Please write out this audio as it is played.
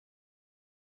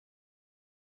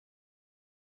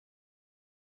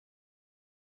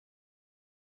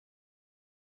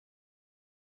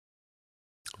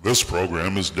This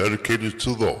program is dedicated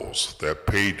to those that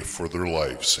paid for their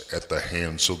lives at the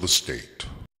hands of the state.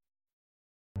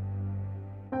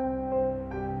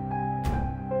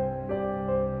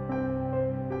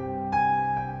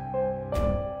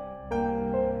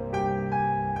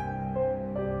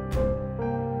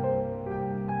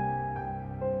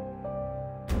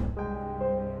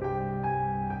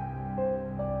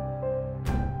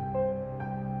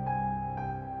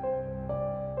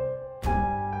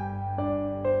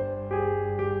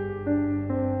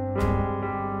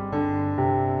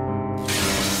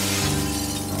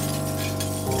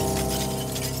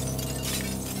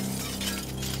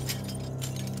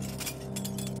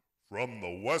 From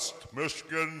the West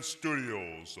Michigan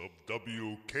studios of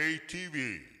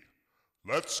WKTV,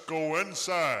 let's go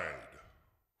inside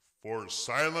for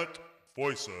Silent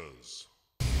Voices.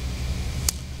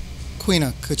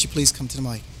 Queena, could you please come to the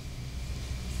mic?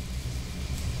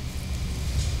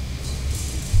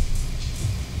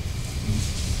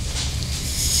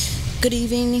 Good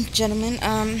evening, gentlemen.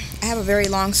 I have a very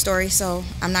long story, so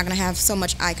I'm not going to have so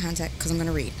much eye contact because I'm going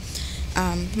to read.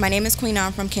 My name is Queena.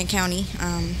 I'm from Kent County.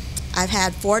 I've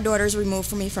had 4 daughters removed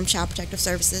from me from Child Protective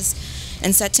Services.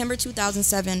 In September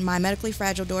 2007, my medically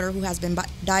fragile daughter, who has been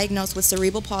diagnosed with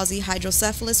cerebral palsy,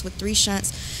 hydrocephalus with 3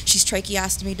 shunts, she's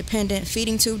tracheostomy dependent,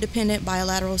 feeding tube dependent,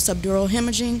 bilateral subdural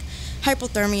hemorrhaging,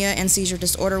 hypothermia, and seizure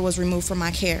disorder, was removed from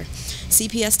my care.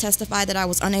 CPS testified that I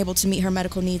was unable to meet her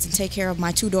medical needs and take care of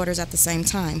my 2 daughters at the same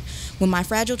time. When my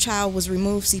fragile child was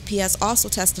removed, CPS also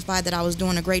testified that I was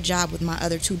doing a great job with my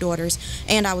other 2 daughters,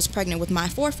 and I was pregnant with my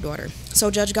 4th daughter. So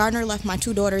Judge Gardner left my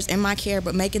 2 daughters in my care,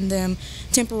 but making them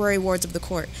temporary wards of the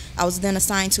court. I was then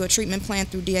assigned to a treatment plan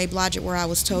through DA Blodgett, where I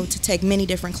was told to take many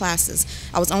different classes.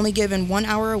 I was only given 1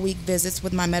 hour a week visits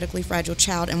with my medically fragile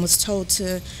child and was told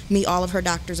to meet all of her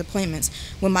doctor's appointments.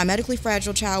 When my medically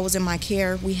fragile child was in my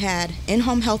care, we had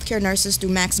in-home health care nurses through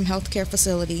Maxim Healthcare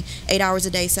Facility, 8 hours a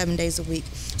day, 7 days a week.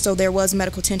 So there was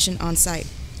medical attention on site.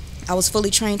 I was fully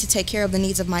trained to take care of the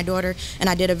needs of my daughter, and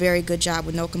I did a very good job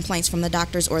with no complaints from the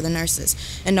doctors or the nurses.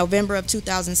 In November of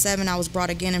 2007, I was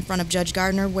brought again in front of Judge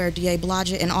Gardner, where DA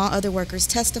Blodgett and all other workers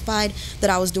testified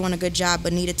that I was doing a good job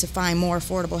but needed to find more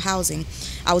affordable housing.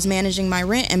 I was managing my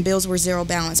rent and bills were zero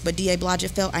balance, but DA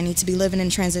Blodgett felt I need to be living in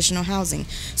transitional housing.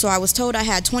 So I was told I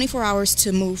had 24 hours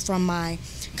to move from my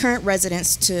current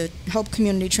residence to Hope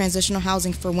Community Transitional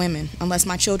Housing for Women, unless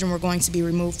my children were going to be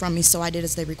removed from me, so I did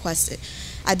as they requested.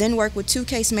 I then worked with 2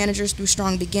 case managers through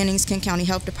Strong Beginnings, Kent County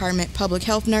Health Department, public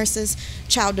health nurses,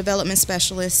 child development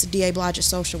specialists, DA Blodgett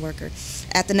social worker.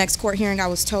 At the next court hearing, I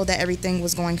was told that everything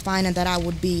was going fine and that I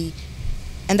would be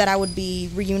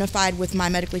reunified with my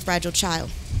medically fragile child.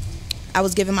 I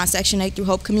was given my Section 8 through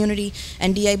Hope Community,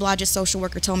 and DA Blodgett's social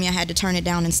worker told me I had to turn it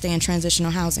down and stay in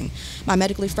transitional housing. My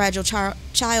medically fragile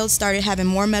child started having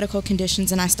more medical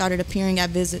conditions, and she started appearing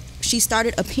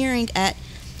at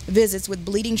visits with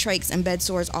bleeding trachs and bed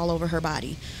sores all over her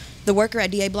body. The worker at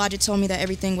DA Blodgett told me that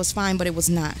everything was fine, but it was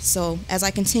not. So as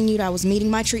I continued, I was meeting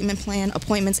my treatment plan,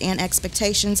 appointments, and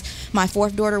expectations. My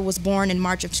 4th daughter was born in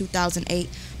March of 2008.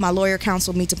 My lawyer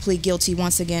counseled me to plead guilty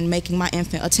once again, making my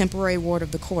infant a temporary ward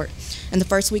of the court. In the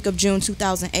first week of June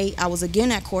 2008, I was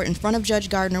again at court in front of Judge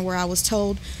Gardner, where I was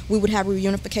told we would have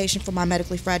reunification for my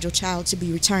medically fragile child to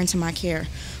be returned to my care.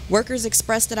 Workers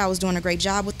expressed that I was doing a great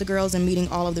job with the girls and meeting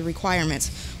all of the requirements.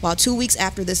 While 2 weeks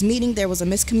after this meeting, there was a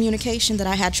miscommunication that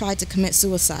I had tried to commit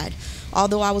suicide.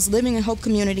 Although I was living in Hope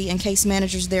Community and case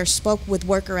managers there spoke with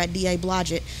worker at DA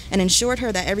Blodgett and ensured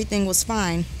her that everything was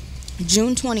fine,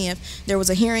 June 20th, there was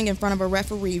a hearing in front of a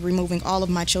referee removing all of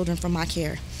my children from my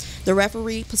care. The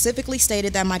referee specifically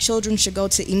stated that my children should go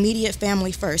to immediate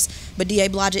family first, but DA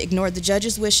Blodgett ignored the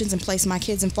judge's wishes and placed my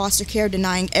kids in foster care,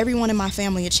 denying everyone in my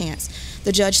family a chance.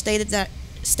 The judge stated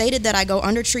that I go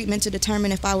under treatment to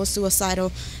determine if I was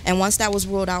suicidal, and once that was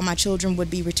ruled out, my children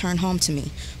would be returned home to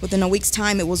me. Within a week's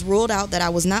time, it was ruled out that I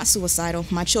was not suicidal.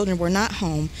 My children were not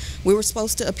home. We were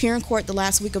supposed to appear in court the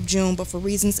last week of June, but for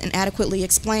reasons inadequately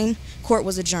explained, court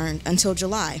was adjourned until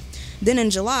July. Then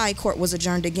in July, court was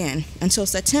adjourned again until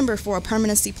September for a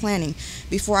permanency planning.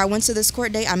 Before I went to this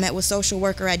court date, I met with social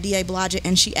worker at DA Blodgett,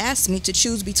 and she asked me to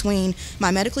choose between my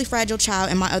medically fragile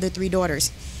child and my other 3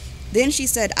 daughters. Then she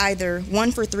said either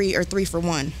 1 for 3 or 3 for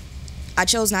 1. I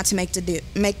chose not to make the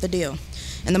deal.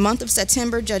 In the month of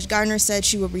September, Judge Gardner said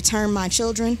she would return my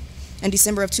children in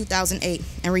December of 2008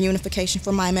 and reunification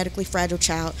for my medically fragile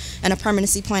child and a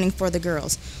permanency planning for the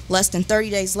girls. Less than 30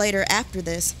 days later after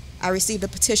this, I received a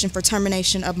petition for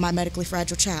termination of my medically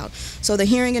fragile child. So the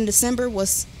hearing in December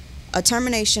was a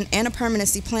termination, and a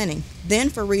permanency planning. Then,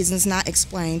 for reasons not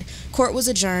explained, court was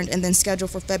adjourned and then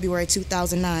scheduled for February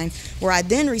 2009, where I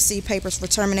then received papers for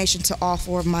termination to all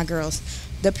 4 of my girls.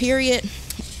 The period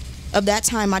of that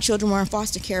time, my children were in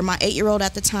foster care. My 8-year-old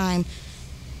at this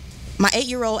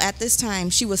time,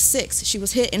 she was 6. She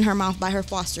was hit in her mouth by her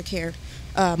foster care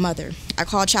mother. I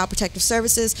called Child Protective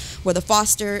Services, where the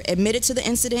foster admitted to the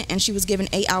incident, and she was given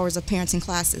 8 hours of parenting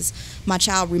classes. My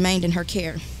child remained in her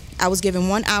care. I was given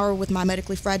 1 hour with my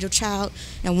medically fragile child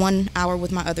and 1 hour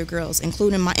with my other girls,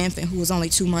 including my infant, who was only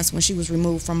 2 months when she was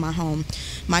removed from my home.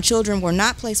 My children were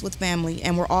not placed with family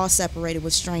and were all separated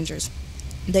with strangers.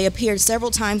 They appeared several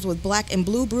times with black and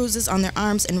blue bruises on their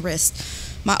arms and wrists.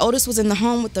 My oldest was in the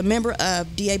home with a member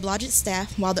of D.A. Blodgett's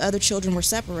staff, while the other children were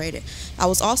separated. I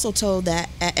was also told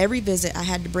that at every visit I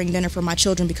had to bring dinner for my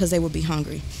children because they would be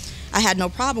hungry. I had no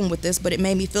problem with this, but it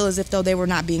made me feel as if though they were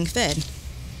not being fed.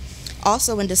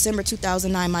 Also, in December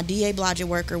 2009, my D.A. Blodgett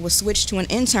worker was switched to an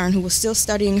intern who was still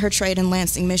studying her trade in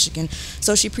Lansing, Michigan,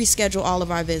 so she pre-scheduled all of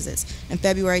our visits. In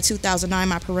February 2009,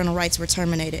 my parental rights were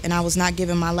terminated, and I was not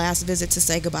given my last visit to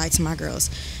say goodbye to my girls.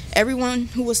 Everyone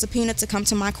who was subpoenaed to come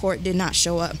to my court did not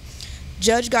show up.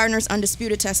 Judge Gardner's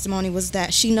undisputed testimony was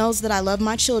that she knows that I love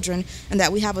my children and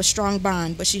that we have a strong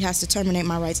bond, but she has to terminate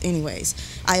my rights anyways.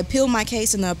 I appealed my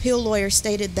case, and the appeal lawyer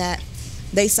stated that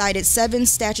they cited 7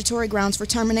 statutory grounds for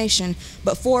termination,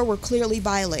 but 4 were clearly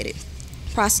violated.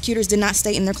 Prosecutors did not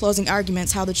state in their closing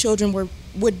arguments how the children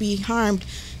would be harmed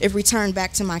if returned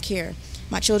back to my care.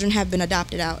 My children have been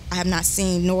adopted out. I have not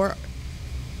seen nor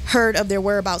heard of their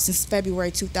whereabouts since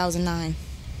February 2009.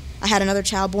 I had another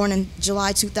child born in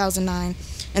July 2009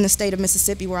 in the state of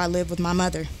Mississippi, where I live with my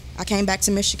mother. I came back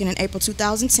to Michigan in April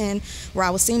 2010, where I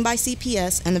was seen by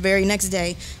CPS, and the very next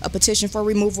day, a petition for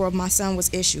removal of my son was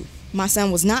issued. My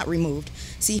son was not removed.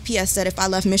 CPS said if I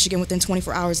left Michigan within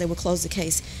 24 hours, they would close the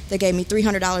case. They gave me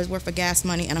 $300 worth of gas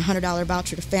money and a $100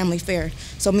 voucher to Family Fare,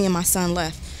 so me and my son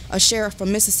left. A sheriff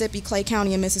from Mississippi, Clay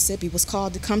County in Mississippi, was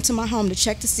called to come to my home to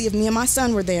check to see if me and my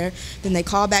son were there. Then they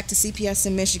called back to CPS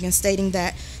in Michigan stating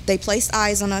that they placed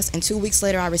eyes on us, and 2 weeks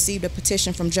later I received a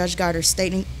petition from Judge Gardner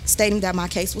stating that my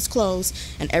case was closed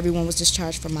and everyone was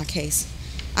discharged from my case.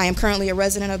 I am currently a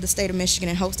resident of the state of Michigan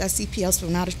and hopes that CPS will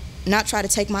not try to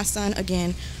take my son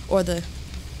again or the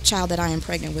child that I am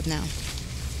pregnant with now.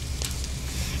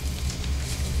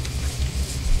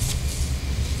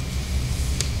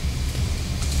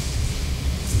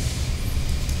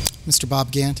 Mr.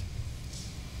 Bob Gant,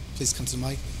 please come to the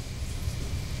mic.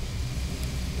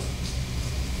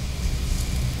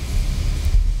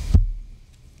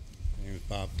 My name is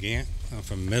Bob Gant. I'm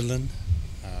from Midland.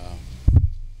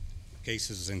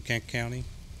 Case is in Kent County,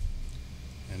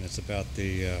 and it's about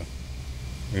the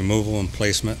removal and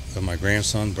placement of my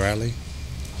grandson, Bradley,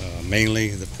 mainly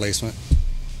the placement.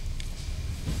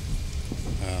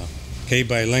 Kay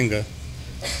Bilinga,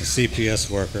 the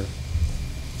CPS worker,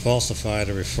 falsified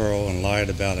a referral and lied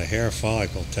about a hair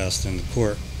follicle test in the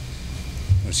court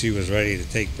when she was ready to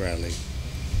take Bradley,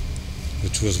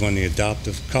 which was when the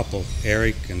adoptive couple,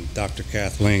 Eric and Dr.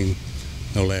 Kathleen,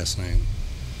 no last name,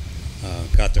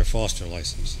 got their foster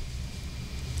license.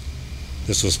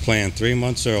 This was planned 3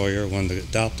 months earlier when the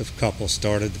adoptive couple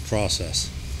started the process.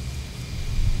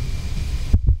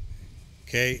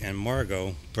 Kay and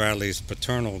Margot, Bradley's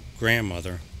paternal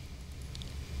grandmother,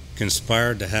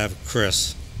 conspired to have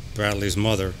Chris, Bradley's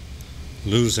mother,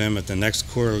 lose him at the next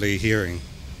quarterly hearing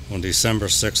on December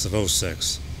 6th of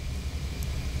 '06.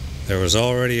 There was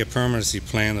already a permanency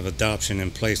plan of adoption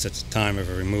in place at the time of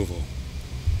a removal.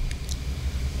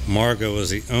 Margot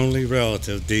was the only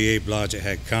relative D.A. Blodgett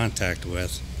had contact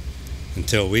with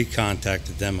until we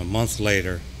contacted them a month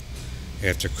later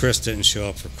after Chris didn't show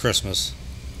up for Christmas,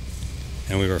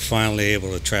 and we were finally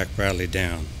able to track Bradley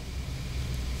down.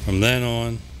 From then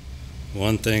on,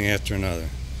 one thing after another.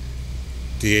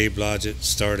 D.A. Blodgett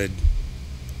started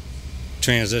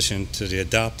transition to the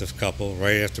adoptive couple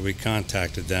right after we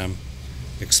contacted them,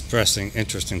 expressing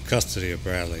interest in custody of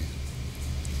Bradley.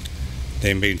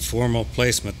 They made formal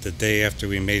placement the day after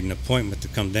we made an appointment to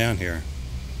come down here.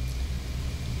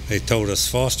 They told us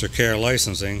foster care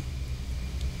licensing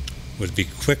would be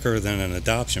quicker than an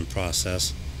adoption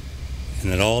process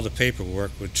and that all the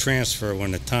paperwork would transfer when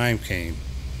the time came.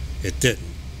 It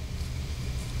didn't.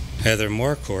 Heather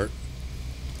Marcourt,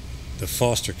 the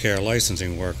foster care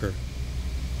licensing worker,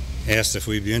 asked if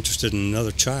we'd be interested in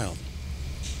another child.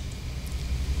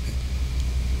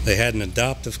 They had an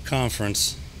adoptive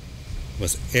conference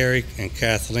with Eric and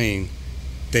Kathleen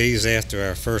days after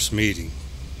our first meeting.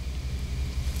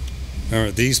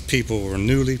 Remember, these people were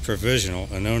newly provisional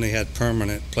and only had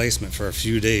permanent placement for a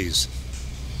few days.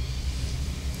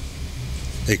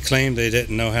 They claimed they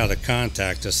didn't know how to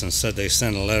contact us and said they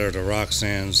sent a letter to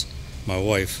Roxanne's, my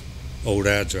wife, old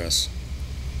address.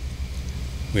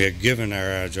 We had given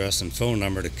our address and phone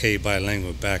number to K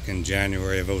Bilingual back in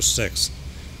January of '06,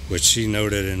 which she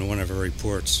noted in one of her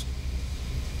reports.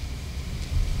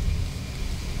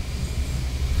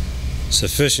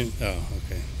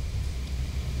 Okay.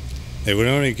 They would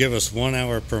only give us 1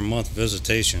 hour per month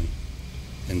visitation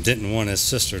and didn't want his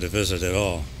sister to visit at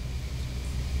all.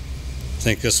 I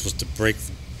think this was to break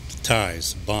the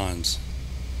ties, bonds.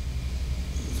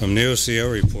 From the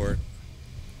OCO report,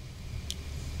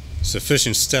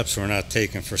 sufficient steps were not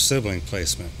taken for sibling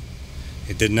placement.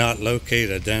 It did not locate,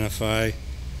 identify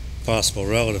possible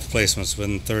relative placements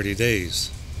within 30 days.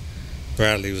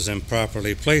 Bradley was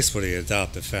improperly placed with the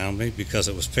adoptive family because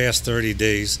it was past 30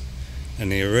 days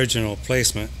and the original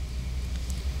placement,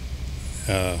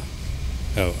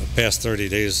 past 30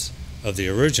 days of the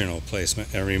original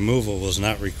placement, and removal was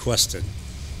not requested.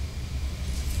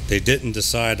 They didn't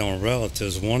decide on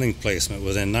relatives wanting placement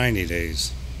within 90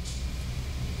 days.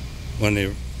 When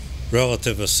the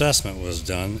relative assessment was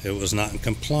done, it was not in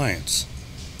compliance.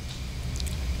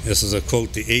 This is a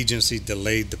quote, "The agency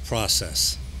delayed the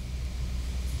process."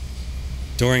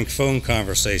 During phone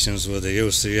conversations with the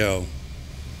OCO,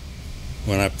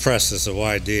 when I pressed as to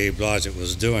why DA Blodgett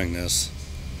was doing this,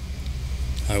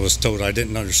 I was told I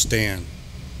didn't understand.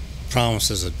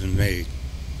 Promises had been made.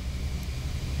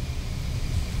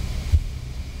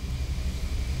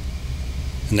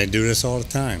 And they do this all the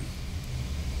time.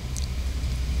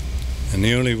 And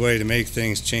the only way to make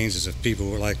things change is if people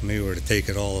were like me were to take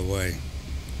it all away.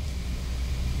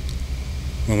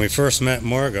 When we first met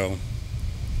Margot,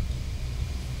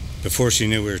 before she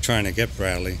knew we were trying to get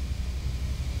Bradley,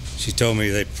 she told me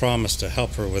they promised to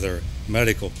help her with her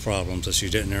medical problems if she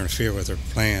didn't interfere with her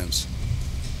plans.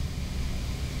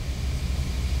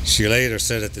 She later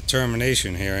said at the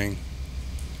termination hearing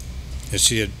that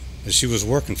she was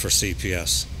working for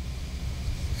CPS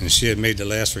and she had made the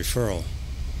last referral.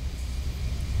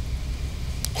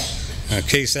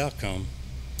 Case outcome,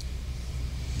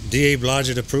 DA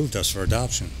Blodgett approved us for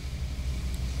adoption,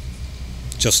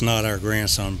 just not our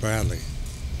grandson Bradley.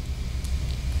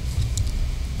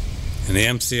 And the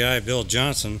MCI, Bill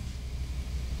Johnson,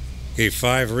 gave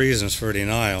 5 reasons for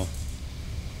denial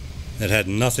that had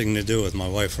nothing to do with my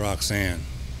wife Roxanne.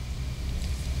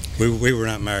 We were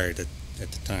not married at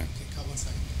the time. Okay, couple of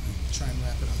seconds. Try and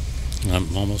wrap it up.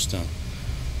 I'm almost done.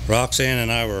 Roxanne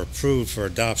and I were approved for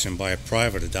adoption by a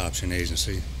private adoption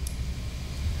agency,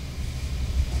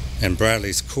 and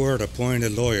Bradley's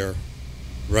court-appointed lawyer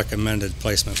recommended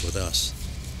placement with us.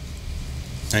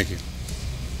 Thank you.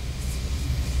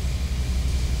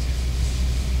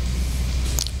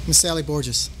 Miss Sally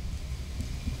Borges,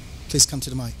 please come to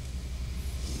the mic.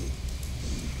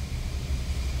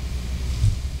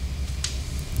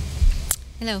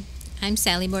 Hello, I'm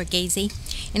Sally Borghese,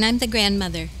 and I'm the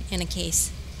grandmother in a case.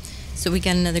 So we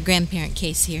got another grandparent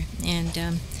case here,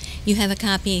 and you have a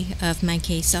copy of my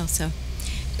case also.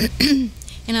 And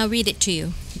I'll read it to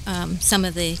you, some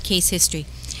of the case history.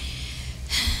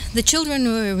 The children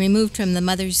were removed from the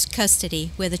mother's custody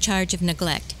with a charge of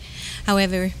neglect.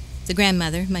 However, the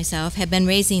grandmother, myself, had been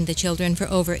raising the children for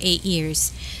over 8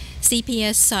 years.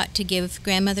 CPS sought to give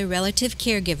grandmother relative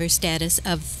caregiver status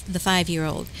of the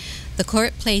 5-year-old. The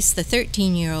court placed the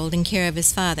 13-year-old in care of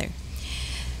his father.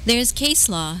 There is case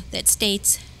law that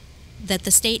states that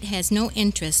the state has no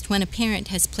interest when a parent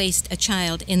has placed a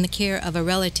child in the care of a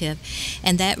relative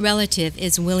and that relative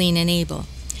is willing and able.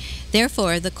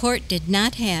 Therefore, the court did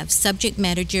not have subject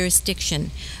matter jurisdiction,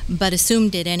 but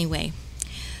assumed it anyway.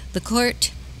 The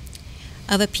Court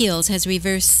of Appeals has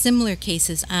reversed similar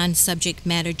cases on subject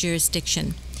matter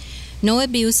jurisdiction. No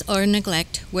abuse or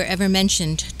neglect were ever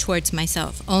mentioned towards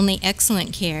myself, only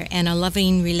excellent care and a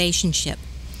loving relationship.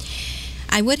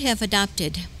 I would have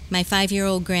adopted my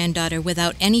 5-year-old granddaughter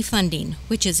without any funding,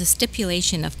 which is a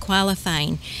stipulation of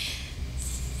qualifying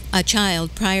a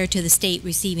child prior to the state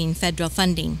receiving federal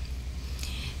funding.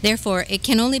 Therefore, it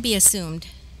can only be assumed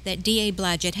that DA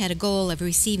Blodgett had a goal of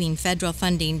receiving federal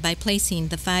funding by placing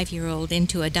the 5-year-old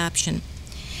into adoption.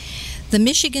 The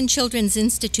Michigan Children's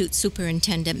Institute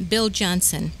Superintendent, Bill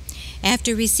Johnson,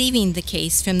 after receiving the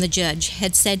case from the judge,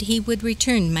 had said he would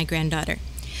return my granddaughter.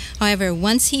 However,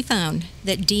 once he found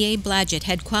that DA Blodgett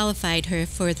had qualified her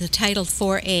for the Title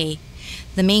IV-A,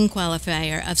 the main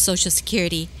qualifier of Social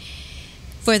Security,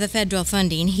 for the federal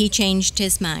funding, he changed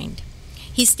his mind.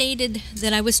 He stated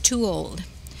that I was too old,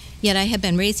 yet I had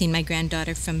been raising my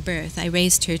granddaughter from birth. I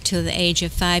raised her till the age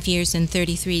of 5 years and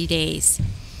 33 days.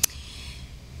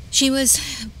 She was,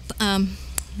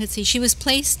 she was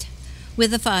placed with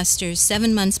the Fosters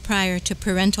 7 months prior to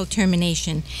parental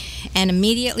termination and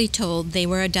immediately told they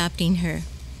were adopting her.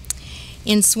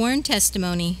 In sworn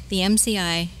testimony, the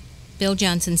MCI, Bill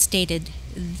Johnson, stated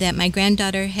that my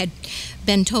granddaughter had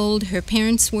been told her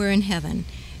parents were in heaven,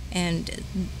 and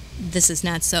this is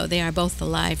not so. They are both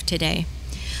alive today.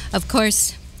 Of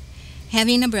course,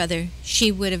 having a brother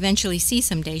she would eventually see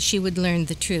someday, she would learn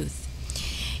the truth.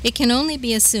 It can only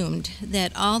be assumed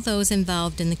that all those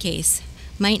involved in the case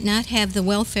might not have the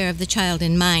welfare of the child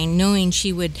in mind, knowing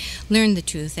she would learn the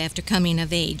truth after coming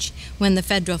of age, when the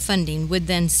federal funding would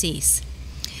then cease.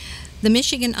 The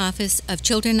Michigan Office of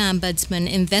Children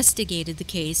Ombudsman investigated the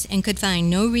case and could find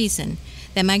no reason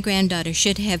that my granddaughter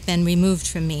should have been removed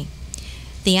from me.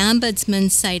 The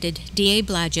Ombudsman cited D.A.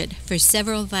 Blodgett for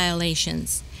several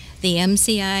violations. The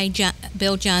MCI,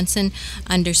 Bill Johnson,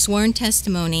 under sworn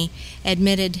testimony,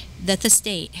 admitted that the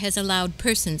state has allowed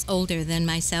persons older than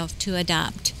myself to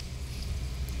adopt.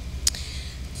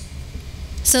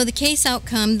 So the case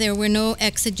outcome, there were no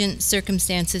exigent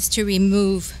circumstances to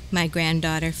remove my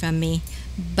granddaughter from me,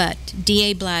 but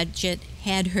D.A. Blodgett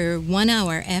had her 1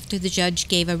 hour after the judge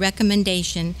gave a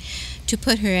recommendation to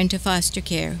put her into foster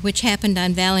care, which happened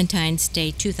on Valentine's Day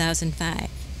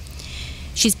 2005.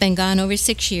 She's been gone over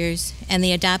 6 years, and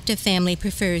the adoptive family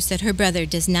prefers that her brother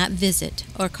does not visit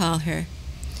or call her.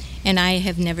 And I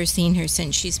have never seen her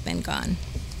since she's been gone,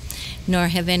 nor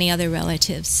have any other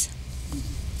relatives.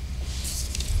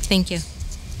 Thank you.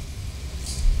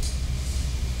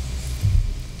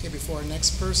 Okay, before our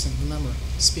next person, remember,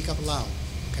 speak up loud,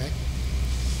 okay?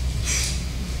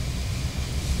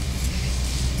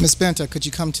 Ms. Benta, could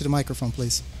you come to the microphone,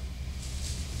 please?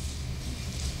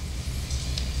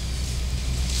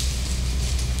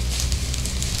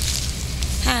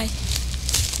 Hi,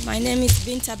 my name is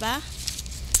Bintaba.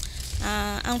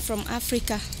 I'm from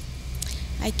Africa.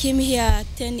 I came here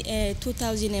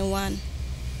 2001.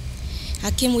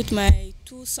 I came with my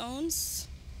 2 sons,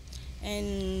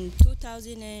 and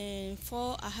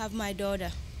 2004 I have my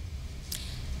daughter.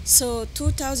 So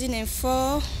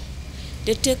 2004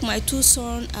 they take my 2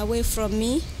 sons away from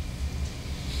me,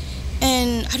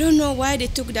 and I don't know why they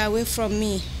took that away from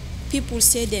me. People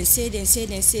say.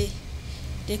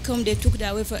 They come, they took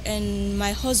that away from, and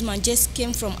my husband just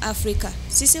came from Africa.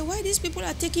 She said, why these people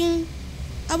are taking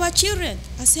our children?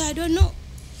 I said, I don't know.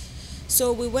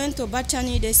 So we went to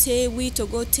Bethany. They say we to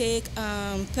go take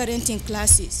parenting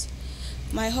classes.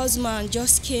 My husband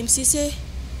just came. She said,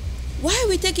 why are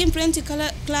we taking parenting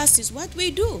classes? What we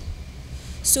do?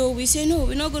 So we say, no,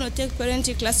 we're not going to take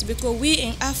parenting classes because we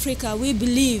in Africa, we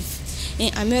believe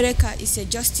in America is a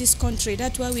justice country.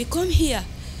 That's why we come here.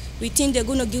 We think they're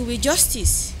going to give us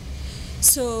justice.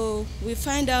 So we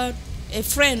find out a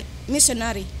friend,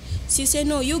 missionary. She said,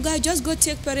 no, you guys just go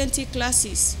take parenting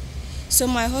classes. So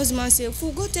my husband said, if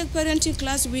we go take parenting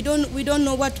class, we don't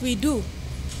know what we do.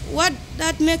 What,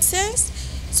 that makes sense?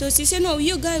 So she said, no,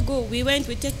 you guys go. We went,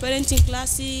 we take parenting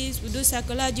classes, we do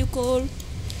psychological,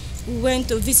 we went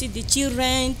to visit the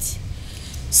children.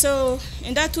 So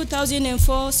in that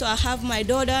 2004, so I have my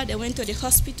daughter, they went to the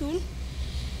hospital.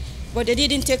 But they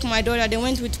didn't take my daughter, they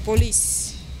went with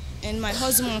police. And my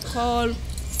husband called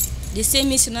the same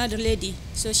missionary lady.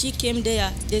 So she came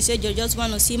there. They said, you just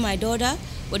want to see my daughter,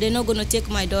 but they're not going to take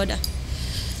my daughter.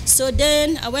 So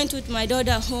then I went with my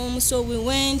daughter home. So we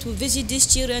went, we visited these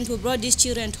children, we brought these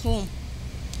children home.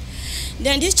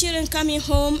 Then these children coming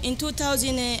home in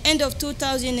end of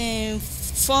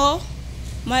 2004,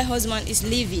 my husband is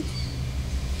leaving,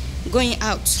 going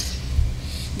out.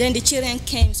 Then the children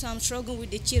came, so I'm struggling with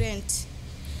the children.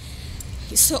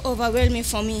 It's so overwhelming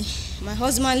for me. My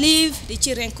husband leave, the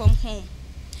children come home.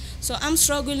 So I'm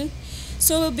struggling.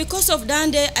 So because of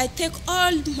that day, I take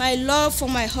all my love for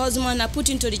my husband, I put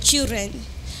into the children.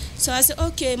 So I said,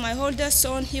 okay, my oldest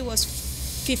son, he was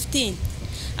 15.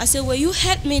 I said, well, you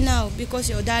help me now because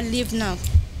your dad leave now.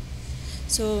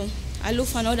 So I look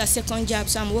for another second job,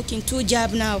 so I'm working 2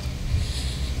 jobs now.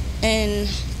 And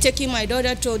taking my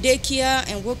daughter to daycare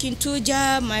and working 2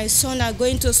 jobs. My son are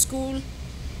going to school.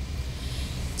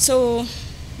 So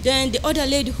then the other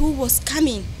lady who was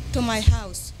coming to my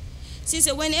house, she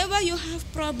said, whenever you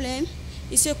have problem,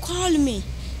 he said, call me.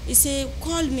 He said,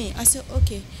 call me. I said,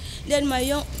 okay. Then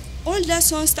my older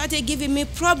son started giving me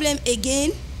problem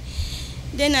again.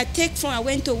 Then I take phone, I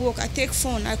went to work, I take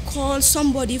phone, I called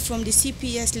somebody from the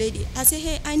CPS lady. I said,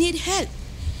 hey, I need help.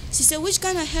 She said, which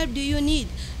kind of help do you need?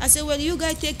 I said, well, you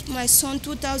guys take my son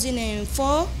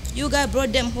 2004. You guys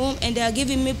brought them home, and they are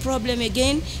giving me problem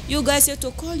again. You guys said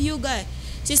to call you guys.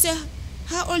 She said,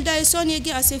 how old are your son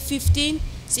again? I said, 15.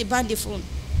 She banned the phone.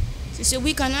 She said,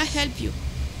 we cannot help you.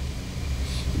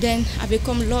 Then I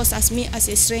become lost as me as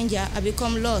a stranger. I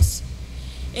become lost.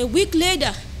 A week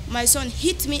later, my son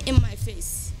hit me in my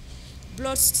face.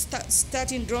 Blood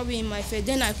starting dropping in my face.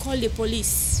 Then I call the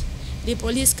police. The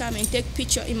police come and take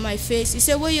picture in my face. He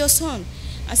said, "Where your son?"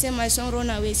 I said, "My son run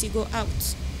away." He go out.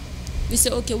 We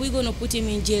said, "Okay, we're going to put him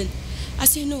in jail." I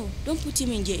said, "No, don't put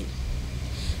him in jail."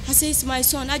 I said, "It's my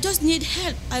son. I just need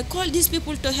help. I call these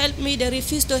people to help me. They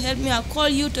refuse to help me. I call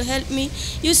you to help me.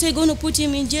 You say going to put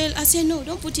him in jail." I said, "No,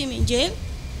 don't put him in jail."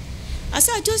 I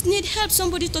said, "I just need help,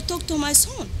 somebody to talk to my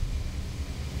son."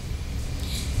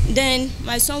 Then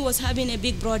my son was having a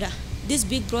big brother. This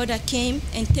big brother came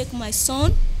and take my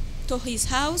son to his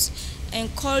house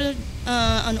and called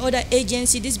another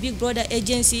agency. This big brother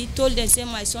agency told them, say,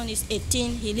 my son is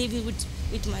 18. He living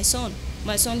with my son.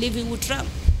 My son living with Ram.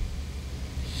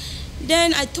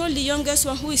 Then I told the youngest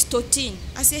one, who is 13,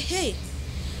 I said, "Hey,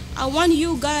 I want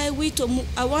you guys,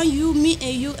 I want you, me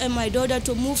and you and my daughter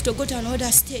to move to go to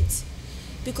another state,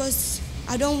 because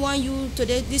I don't want you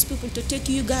these people to take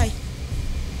you guys."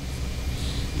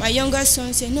 My youngest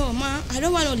son said, "No, Ma, I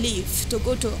don't want to leave to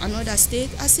go to another state."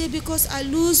 I said, "Because I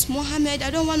lose Mohammed, I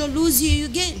don't want to lose you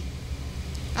again.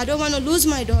 I don't want to lose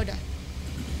my daughter."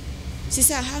 She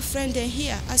said, "I have friends in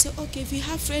here." I said, "Okay, if you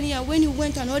have friends here, when you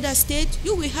went to another state,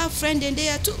 you will have friends in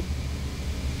there too."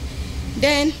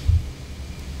 Then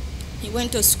he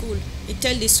went to school. He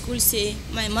tell the school, say,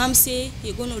 "My mom say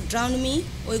he's going to drown me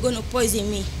or he's going to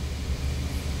poison me."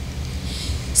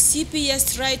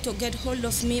 CPS tried to get hold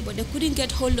of me, but they couldn't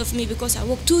get hold of me because I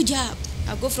work 2 jobs.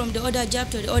 I go from the other job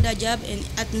to the other job, and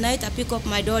at night I pick up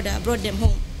my daughter, I brought them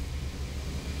home.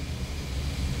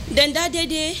 Then that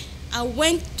day, I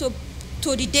went to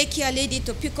the daycare lady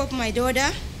to pick up my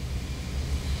daughter.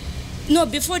 No,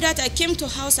 before that, I came to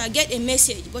house, I get a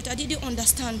message, but I didn't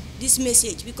understand this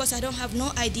message because I don't have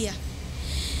no idea.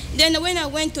 Then when I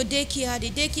went to daycare, the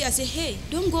daycare said, "Hey,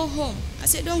 don't go home." I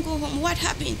said, "Don't go home. What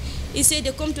happened?" He said,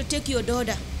 "They come to take your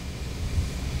daughter."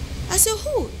 I said,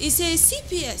 "Who?" He said,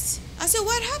 "CPS." I said,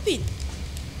 "What happened?"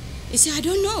 He said, "I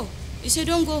don't know." He said,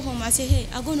 "Don't go home." I said, "Hey,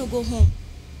 I'm going to go home."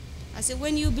 I said,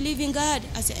 "When you believe in God,"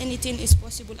 I said, "anything is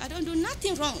possible. I don't do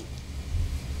nothing wrong."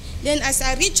 Then as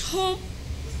I reach home,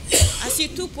 I see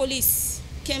 2 police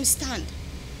came stand.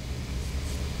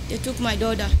 They took my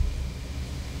daughter.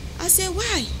 I said,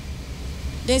 "Why?"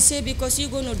 They say, "Because you're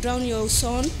going to drown your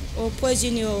son or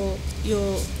poison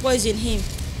poison him."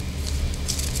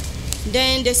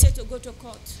 Then they said to go to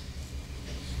court.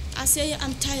 I say,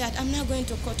 "I'm tired. I'm not going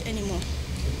to court anymore."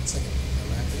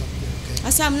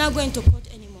 I said, "I'm not going to court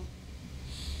anymore."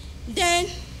 Then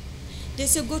they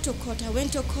said, "Go to court." I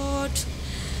went to court.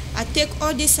 I take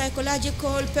all the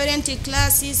psychological, parenting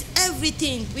classes,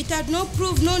 everything, without no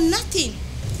proof, no nothing.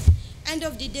 End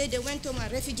of the day, they went to my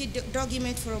refugee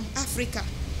document from Africa.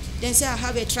 They say I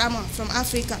have a trauma from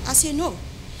Africa. I say, "No.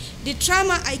 The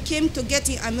trauma I came to get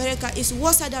in America is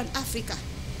worse than Africa."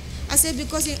 I said,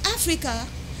 "Because in Africa,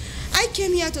 I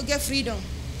came here to get freedom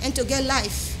and to get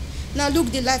life. Now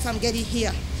look the life I'm getting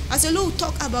here." I said, "Look,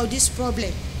 talk about this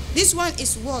problem. This one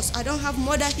is worse. I don't have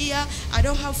mother here. I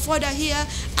don't have father here.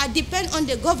 I depend on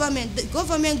the government. The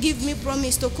government give me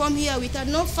promise to come here without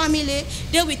no family.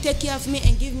 They will take care of me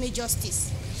and give me justice.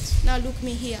 Now look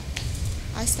me here.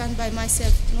 I stand by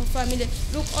myself. No family.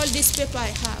 Look all this paper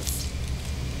I have.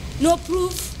 No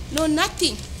proof, no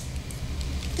nothing.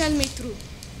 Tell me true.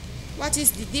 What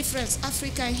is the difference?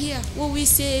 Africa and here, who we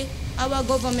say our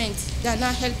government, they are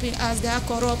not helping us. They are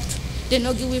corrupt. They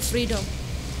not give me freedom.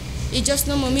 It's just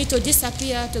no more me to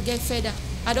disappear to get further.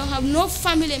 I don't have no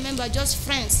family member, just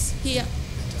friends here.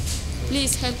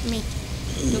 Please help me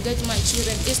to get my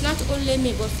children. It's not only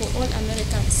me, but for all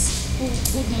Americans who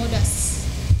good mothers."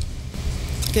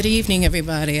 Good evening,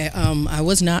 everybody. I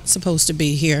was not supposed to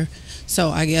be here,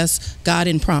 so I guess God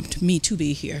imprompted me to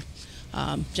be here.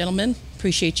 Gentlemen,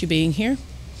 appreciate you being here.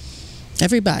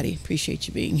 Everybody, appreciate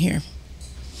you being here.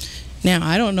 Now,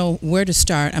 I don't know where to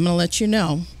start. I'm going to let you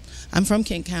know. I'm from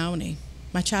Kent County.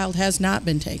 My child has not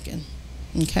been taken,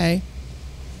 okay?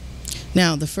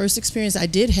 Now, the first experience I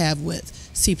did have with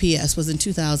CPS was in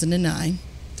 2009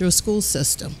 through a school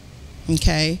system,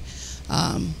 okay?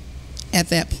 At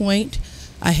that point,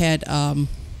 I had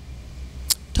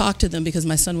talked to them because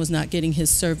my son was not getting his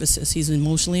services. He's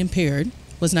emotionally impaired,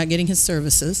 was not getting his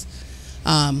services.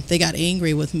 They got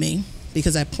angry with me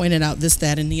because I pointed out this,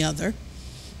 that, and the other,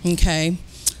 okay?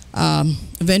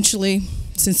 Eventually,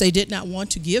 since they did not want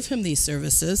to give him these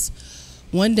services,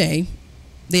 one day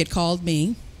they had called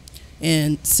me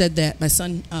and said that my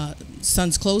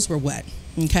son's clothes were wet,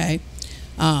 okay?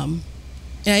 And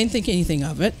I didn't think anything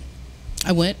of it.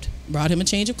 I went, brought him a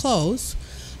change of clothes.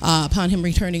 Upon him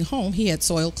returning home, he had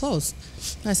soiled clothes.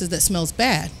 I said, that smells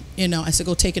bad. I said,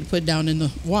 go take it and put it down in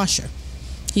the washer.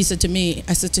 He said to me,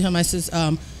 I said to him,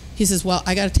 he says, well,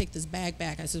 I got to take this bag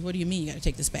back. I said, what do you mean you got to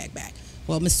take this bag back?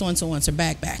 Well, Miss So-and-so wants her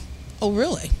bag back. Oh,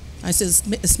 really? I said,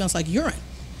 it smells like urine.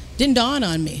 Didn't dawn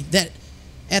on me that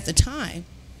at the time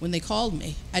when they called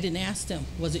me, I didn't ask them,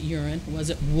 was it urine?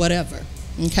 Was it whatever?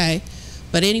 Okay?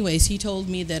 But anyways, he told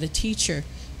me that a teacher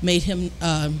made him,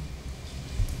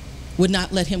 would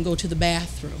not let him go to the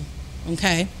bathroom.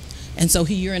 Okay? And so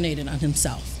he urinated on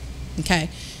himself. Okay?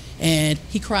 And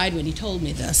he cried when he told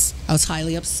me this. I was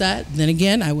highly upset. Then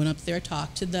again, I went up there,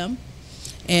 talked to them,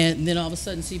 and then all of a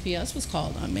sudden CPS was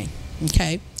called on me.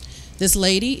 Okay? This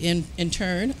lady, in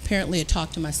turn, apparently had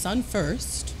talked to my son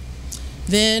first.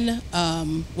 Then,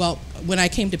 when I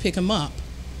came to pick him up,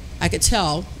 I could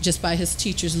tell just by his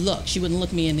teacher's look, she wouldn't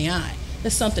look me in the eye, that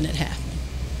something had happened,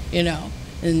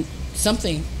 and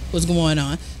something was going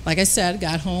on. Like I said,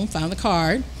 got home, found the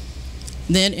card.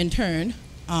 Then, in turn,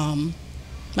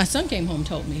 my son came home and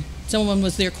told me. Someone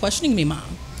was there questioning me,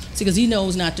 Mom, because he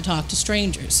knows not to talk to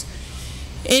strangers.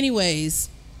 Anyways,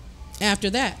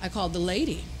 after that, I called the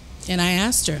lady, and I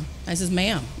asked her, I says,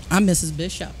 ma'am, I'm Mrs.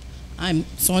 Bishop. I'm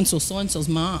so-and-so's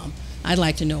mom. I'd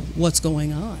like to know what's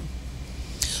going on.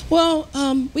 Well,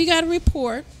 we got a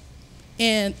report,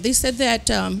 and they said that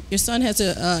your son has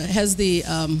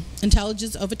the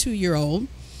intelligence of a 2-year-old,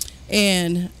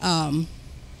 and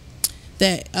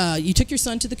that you took your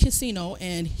son to the casino,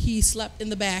 and he slept in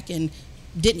the back and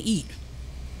didn't eat.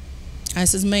 I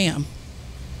says, ma'am,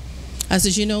 I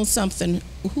says, you know something,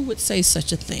 who would say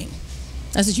such a thing?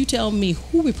 I says, you tell me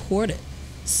who reported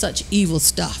such evil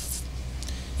stuff.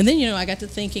 And then, I got to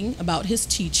thinking about his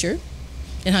teacher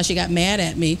and how she got mad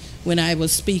at me when I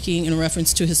was speaking in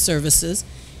reference to his services.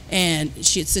 And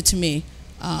she had said to me,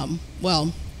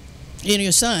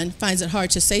 your son finds it hard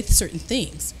to say certain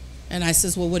things. And I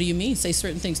says, well, what do you mean, say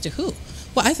certain things to who?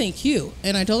 Well, I think you.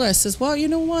 And I told her, I says, well, you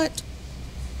know what?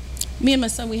 Me and my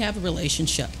son, we have a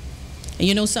relationship. And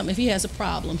you know something, if he has a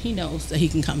problem, he knows that he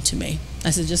can come to me.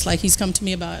 I said, just like he's come to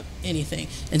me about anything,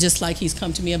 and just like he's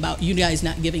come to me about you guys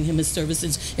not giving him his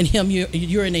services and him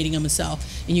urinating on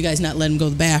himself and you guys not letting him go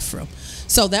to the bathroom.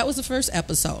 So that was the first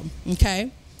episode,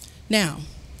 okay? Now,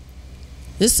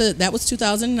 that was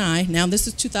 2009. Now this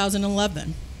is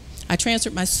 2011. I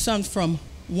transferred my son from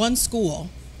one school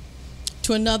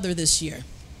to another this year.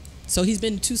 So he's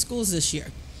been to 2 schools this year.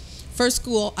 First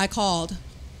school, I called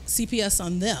CPS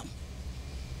on them,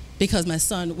 because my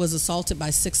son was assaulted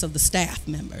by 6 of the staff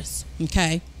members,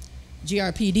 okay?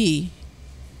 GRPD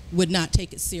would not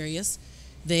take it serious.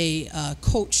 They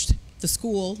coached the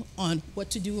school on what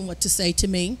to do and what to say to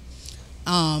me,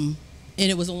 and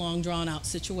it was a long, drawn-out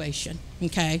situation,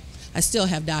 okay? I still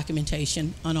have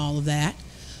documentation on all of that.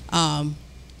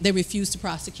 They refused to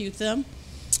prosecute them.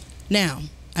 Now,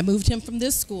 I moved him from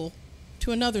this school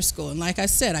to another school, and like I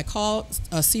said, I called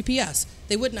CPS.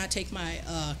 They would not take my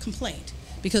complaint,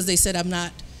 because they said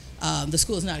the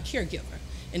school is not a caregiver.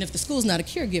 And if the school is not a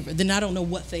caregiver, then I don't know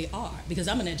what they are, because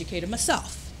I'm an educator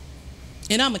myself,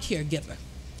 and I'm a caregiver.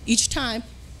 Each time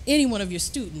any one of your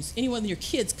students, any one of your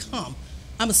kids come,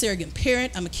 I'm a surrogate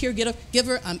parent, I'm a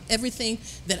caregiver, I'm everything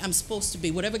that I'm supposed to be.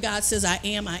 Whatever God says I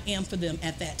am for them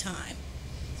at that time.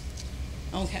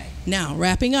 Okay, now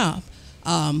wrapping up,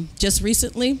 just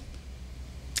recently,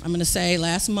 I'm going to say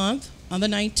last month, on the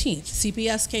 19th,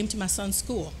 CPS came to my son's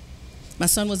school. My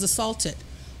son was assaulted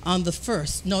on the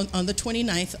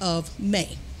 29th of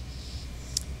May.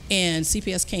 And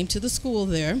CPS came to the school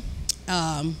there,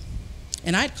 and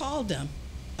I'd called them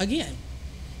again.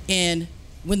 And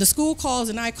when the school calls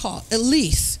and I call, at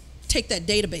least take that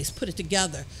database, put it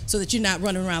together, so that you're not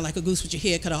running around like a goose with your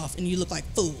head cut off and you look like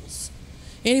fools.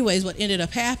 Anyways, what ended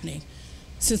up happening,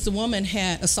 since the woman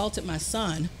had assaulted my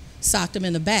son, socked him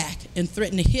in the back, and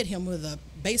threatened to hit him with a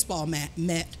baseball bat,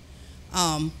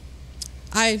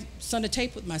 I sent a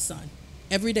tape with my son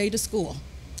every day to school,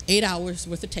 8 hours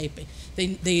worth of taping.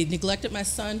 They neglected my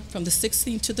son from the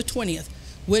 16th to the 20th,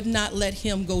 would not let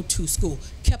him go to school,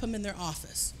 kept him in their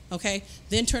office, okay?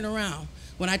 Then turn around.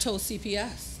 When I told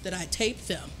CPS that I taped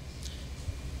them,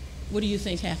 what do you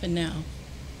think happened now,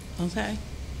 okay?